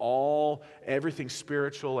 and everything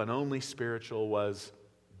spiritual and only spiritual was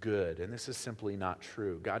good. And this is simply not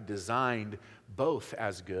true. God designed both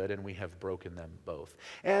as good, and we have broken them both.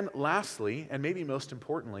 And lastly, and maybe most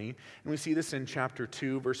importantly, and we see this in chapter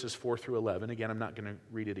 2, verses 4 through 11. Again, I'm not going to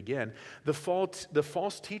read it again. The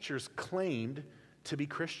false teachers claimed to be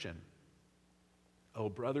Christian. Oh,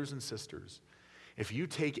 brothers and sisters, if you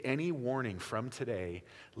take any warning from today,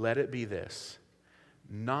 let it be this: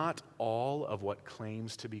 not all of what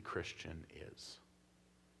claims to be Christian is.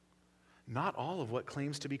 Not all of what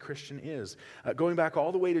claims to be Christian is. Going back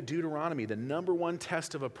all the way to Deuteronomy, the number one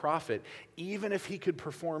test of a prophet, even if he could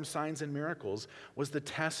perform signs and miracles, was the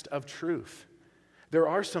test of truth. There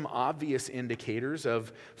are some obvious indicators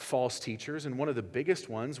of false teachers, and one of the biggest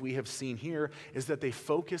ones we have seen here is that they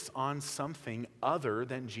focus on something other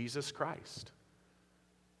than Jesus Christ.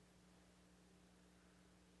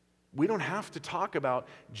 We don't have to talk about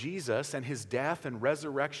Jesus and his death and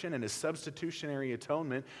resurrection and his substitutionary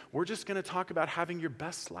atonement. We're just going to talk about having your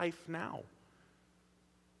best life now.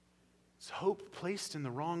 It's hope placed in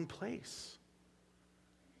the wrong place.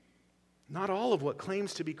 Not all of what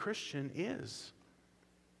claims to be Christian is.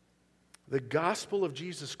 The gospel of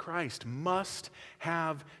Jesus Christ must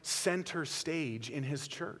have center stage in his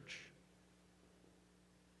church.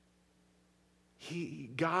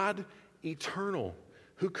 God eternal,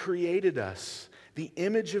 who created us, the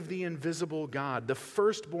image of the invisible God, the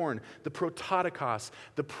firstborn, the prototokos,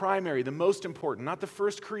 the primary, the most important, not the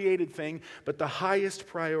first created thing, but the highest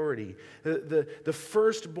priority, the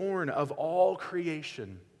firstborn of all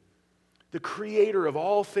creation, the creator of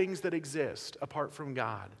all things that exist apart from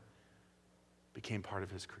God, became part of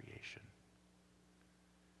his creation.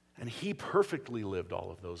 And he perfectly lived all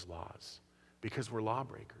of those laws because we're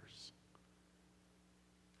lawbreakers.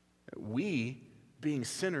 We, being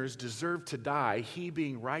sinners, deserved to die. He,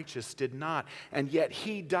 being righteous, did not. And yet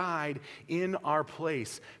he died in our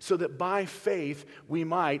place so that by faith we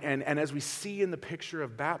might, and as we see in the picture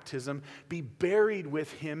of baptism, be buried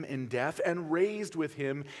with him in death and raised with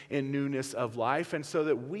him in newness of life. And so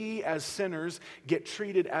that we as sinners get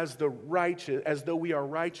treated as the righteous, as though we are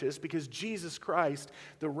righteous, because Jesus Christ,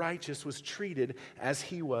 the righteous, was treated as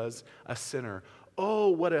he was a sinner. Oh,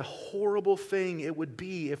 what a horrible thing it would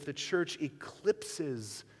be if the church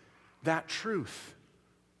eclipses that truth.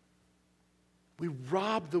 We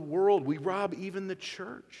rob the world. We rob even the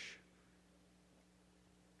church.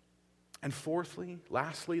 And fourthly,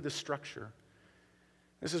 lastly, the structure.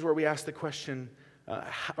 This is where we ask the question,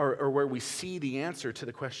 or where we see the answer to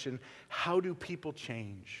the question, how do people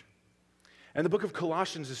change? And the book of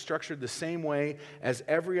Colossians is structured the same way as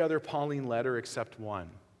every other Pauline letter except one.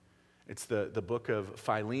 It's the book of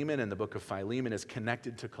Philemon, and the book of Philemon is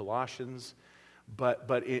connected to Colossians.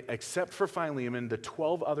 But except for Philemon, the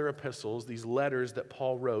 12 other epistles, these letters that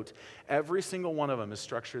Paul wrote, every single one of them is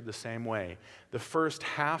structured the same way. The first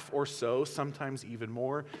half or so, sometimes even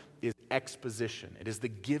more, is exposition. It is the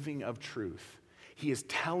giving of truth. He is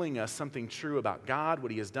telling us something true about God,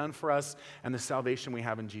 what he has done for us, and the salvation we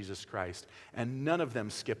have in Jesus Christ. And none of them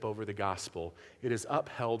skip over the gospel. It is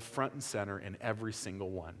upheld front and center in every single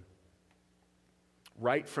one,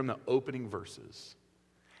 right from the opening verses.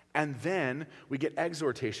 And then we get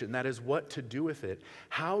exhortation, that is what to do with it.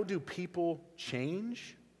 How do people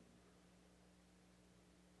change?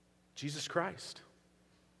 Jesus Christ.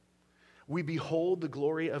 We behold the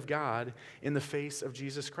glory of God in the face of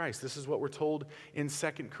Jesus Christ. This is what we're told in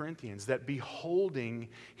 2 Corinthians, that beholding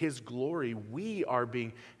his glory, we are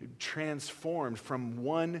being transformed from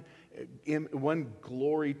one one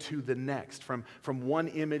glory to the next, from one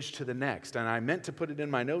image to the next. And I meant to put it in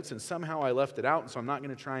my notes, and somehow I left it out, and so I'm not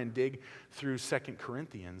going to try and dig through 2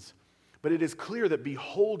 Corinthians. But it is clear that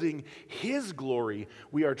beholding His glory,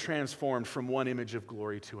 we are transformed from one image of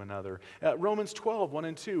glory to another. Romans 12, 1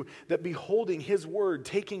 and 2, that beholding His word,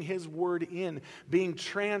 taking His word in, being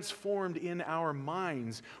transformed in our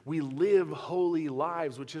minds, we live holy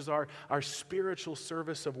lives, which is our spiritual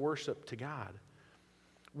service of worship to God.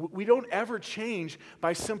 We don't ever change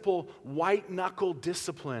by simple white-knuckle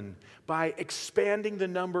discipline, by expanding the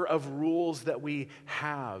number of rules that we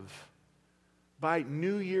have, by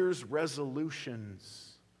New Year's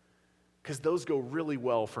resolutions, because those go really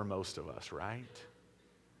well for most of us, right?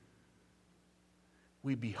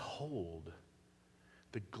 We behold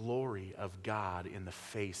the glory of God in the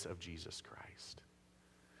face of Jesus Christ.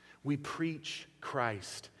 We preach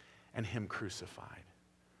Christ and Him crucified.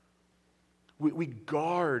 We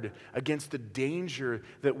guard against the danger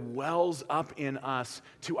that wells up in us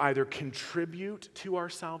to either contribute to our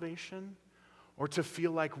salvation or to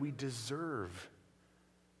feel like we deserve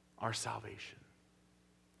our salvation.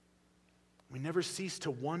 We never cease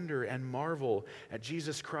to wonder and marvel at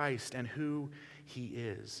Jesus Christ and who He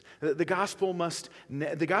is. The gospel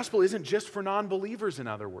isn't just for non-believers, in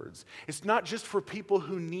other words. It's not just for people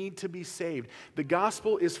who need to be saved. The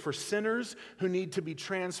gospel is for sinners who need to be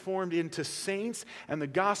transformed into saints, and the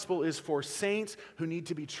gospel is for saints who need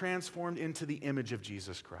to be transformed into the image of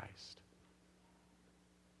Jesus Christ.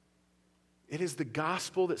 It is the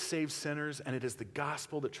gospel that saves sinners, and it is the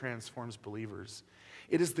gospel that transforms believers.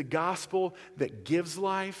 It is the gospel that gives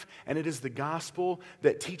life, and it is the gospel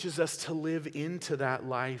that teaches us to live into that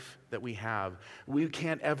life that we have. We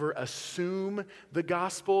can't ever assume the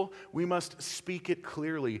gospel. We must speak it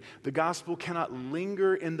clearly. The gospel cannot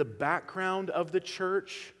linger in the background of the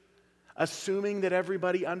church, assuming that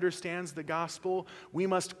everybody understands the gospel. We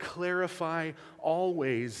must clarify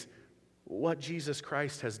always what Jesus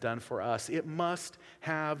Christ has done for us. It must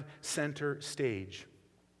have center stage.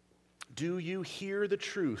 Do you hear the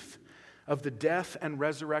truth of the death and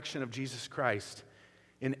resurrection of Jesus Christ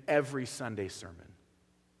in every Sunday sermon?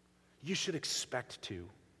 You should expect to.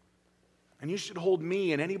 And you should hold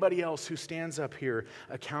me and anybody else who stands up here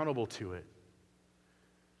accountable to it.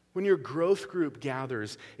 When your growth group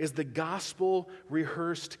gathers, is the gospel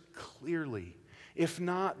rehearsed clearly? If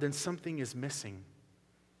not, then something is missing.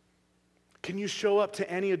 Can you show up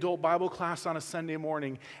to any adult Bible class on a Sunday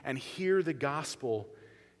morning and hear the gospel?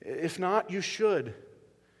 If not, you should.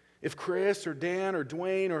 If Chris or Dan or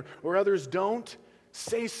Dwayne or others don't,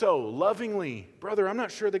 say so lovingly. Brother, I'm not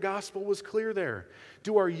sure the gospel was clear there.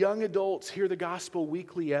 Do our young adults hear the gospel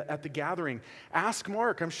weekly at the gathering? Ask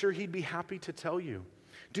Mark. I'm sure he'd be happy to tell you.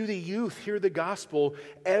 Do the youth hear the gospel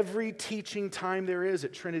every teaching time there is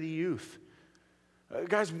at Trinity Youth?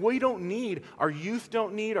 Guys, we don't need, our youth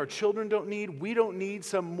don't need, our children don't need, we don't need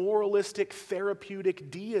some moralistic, therapeutic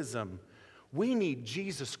deism. We need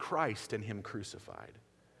Jesus Christ and Him crucified.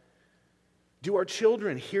 Do our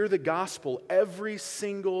children hear the gospel every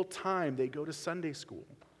single time they go to Sunday school?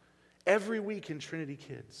 Every week in Trinity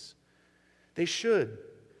Kids? They should.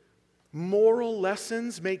 Moral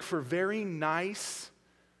lessons make for very nice,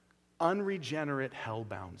 unregenerate,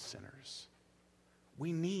 hell-bound sinners.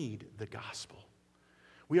 We need the gospel.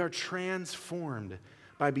 We are transformed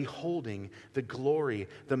by beholding the glory,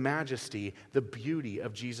 the majesty, the beauty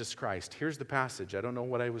of Jesus Christ. Here's the passage. I don't know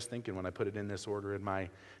what I was thinking when I put it in this order in my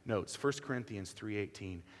notes. 1 Corinthians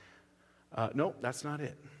 3:18. No, that's not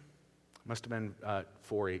it. Must have been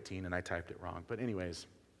 4:18 and I typed it wrong. But anyways,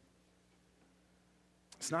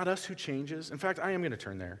 it's not us who changes. In fact, I am going to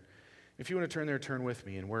turn there. If you want to turn there, turn with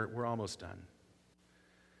me, and we're almost done.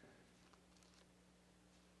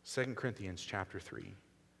 2 Corinthians chapter 3.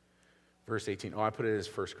 Verse 18. Oh, I put it as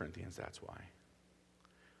 1 Corinthians, that's why.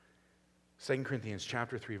 2 Corinthians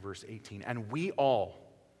chapter 3, verse 18. And we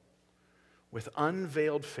all, with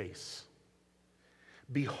unveiled face,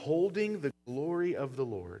 beholding the glory of the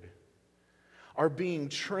Lord, are being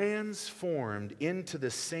transformed into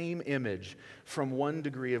the same image from one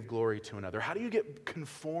degree of glory to another. How do you get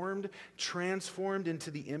conformed, transformed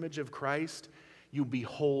into the image of Christ? You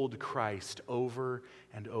behold Christ over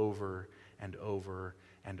and over and over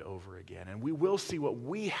and over again. And we will see what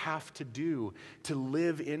we have to do to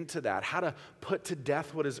live into that, how to put to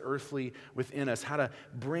death what is earthly within us, how to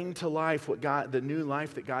bring to life what God, the new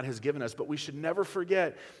life that God has given us. But we should never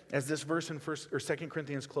forget, as this verse in 2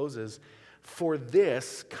 Corinthians closes, for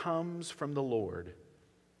this comes from the Lord,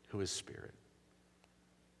 who is Spirit.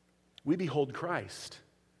 We behold Christ,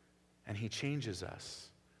 and He changes us.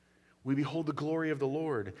 We behold the glory of the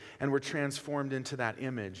Lord, and we're transformed into that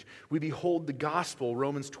image. We behold the gospel,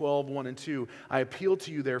 Romans 12, 1 and 2. I appeal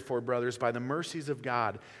to you, therefore, brothers, by the mercies of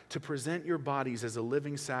God, to present your bodies as a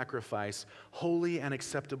living sacrifice, holy and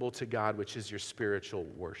acceptable to God, which is your spiritual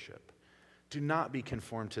worship. Do not be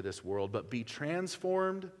conformed to this world, but be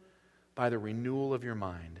transformed by the renewal of your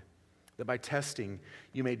mind, that by testing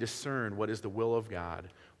you may discern what is the will of God,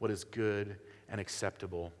 what is good and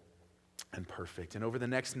acceptable and perfect. And over the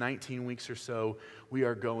next 19 weeks or so, we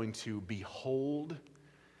are going to behold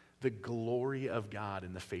the glory of God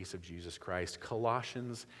in the face of Jesus Christ.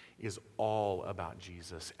 Colossians is all about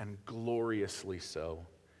Jesus, and gloriously so.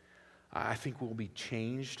 I think we'll be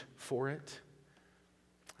changed for it,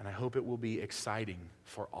 and I hope it will be exciting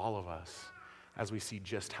for all of us as we see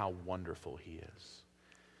just how wonderful he is.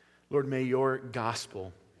 Lord, may your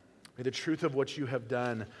gospel, may the truth of what you have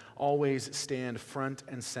done always stand front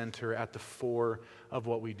and center at the fore of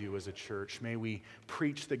what we do as a church. May we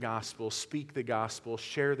preach the gospel, speak the gospel,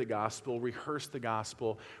 share the gospel, rehearse the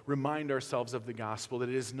gospel, remind ourselves of the gospel, that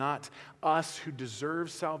it is not us who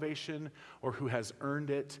deserves salvation or who has earned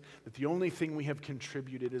it, that the only thing we have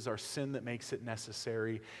contributed is our sin that makes it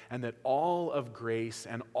necessary, and that all of grace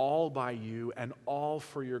and all by you and all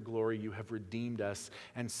for your glory you have redeemed us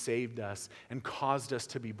and saved us and caused us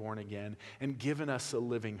to be born again and given us a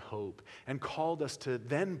living hope and called us to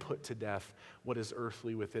then put to death what is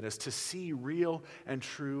earthly within us, to see real and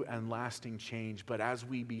true and lasting change, but as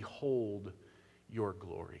we behold your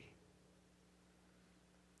glory.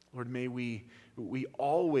 Lord, may we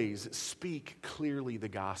always speak clearly the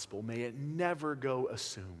gospel. May it never go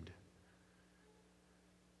assumed.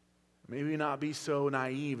 May we not be so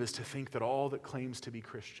naive as to think that all that claims to be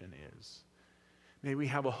Christian is. May we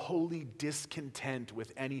have a holy discontent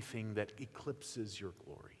with anything that eclipses your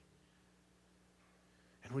glory.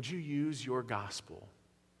 And would you use your gospel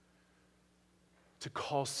to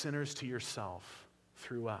call sinners to yourself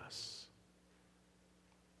through us,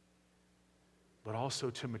 but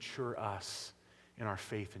also to mature us in our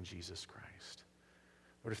faith in Jesus Christ?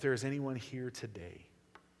 Lord, if there is anyone here today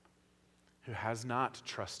who has not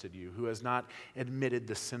trusted you, who has not admitted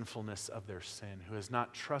the sinfulness of their sin, who has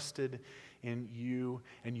not trusted in you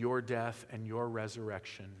and your death and your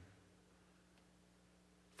resurrection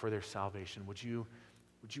for their salvation, would you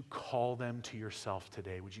call them to yourself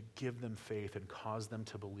today? Would you give them faith and cause them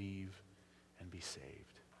to believe and be saved?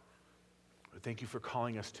 Lord, thank you for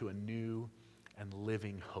calling us to a new and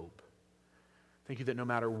living hope. Thank you that no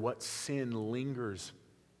matter what sin lingers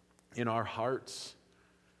in our hearts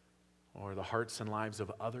or the hearts and lives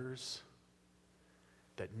of others,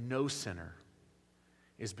 that no sinner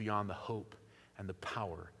is beyond the hope and the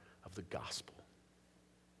power of the gospel.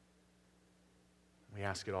 We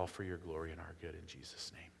ask it all for your glory and our good in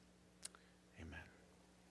Jesus' name.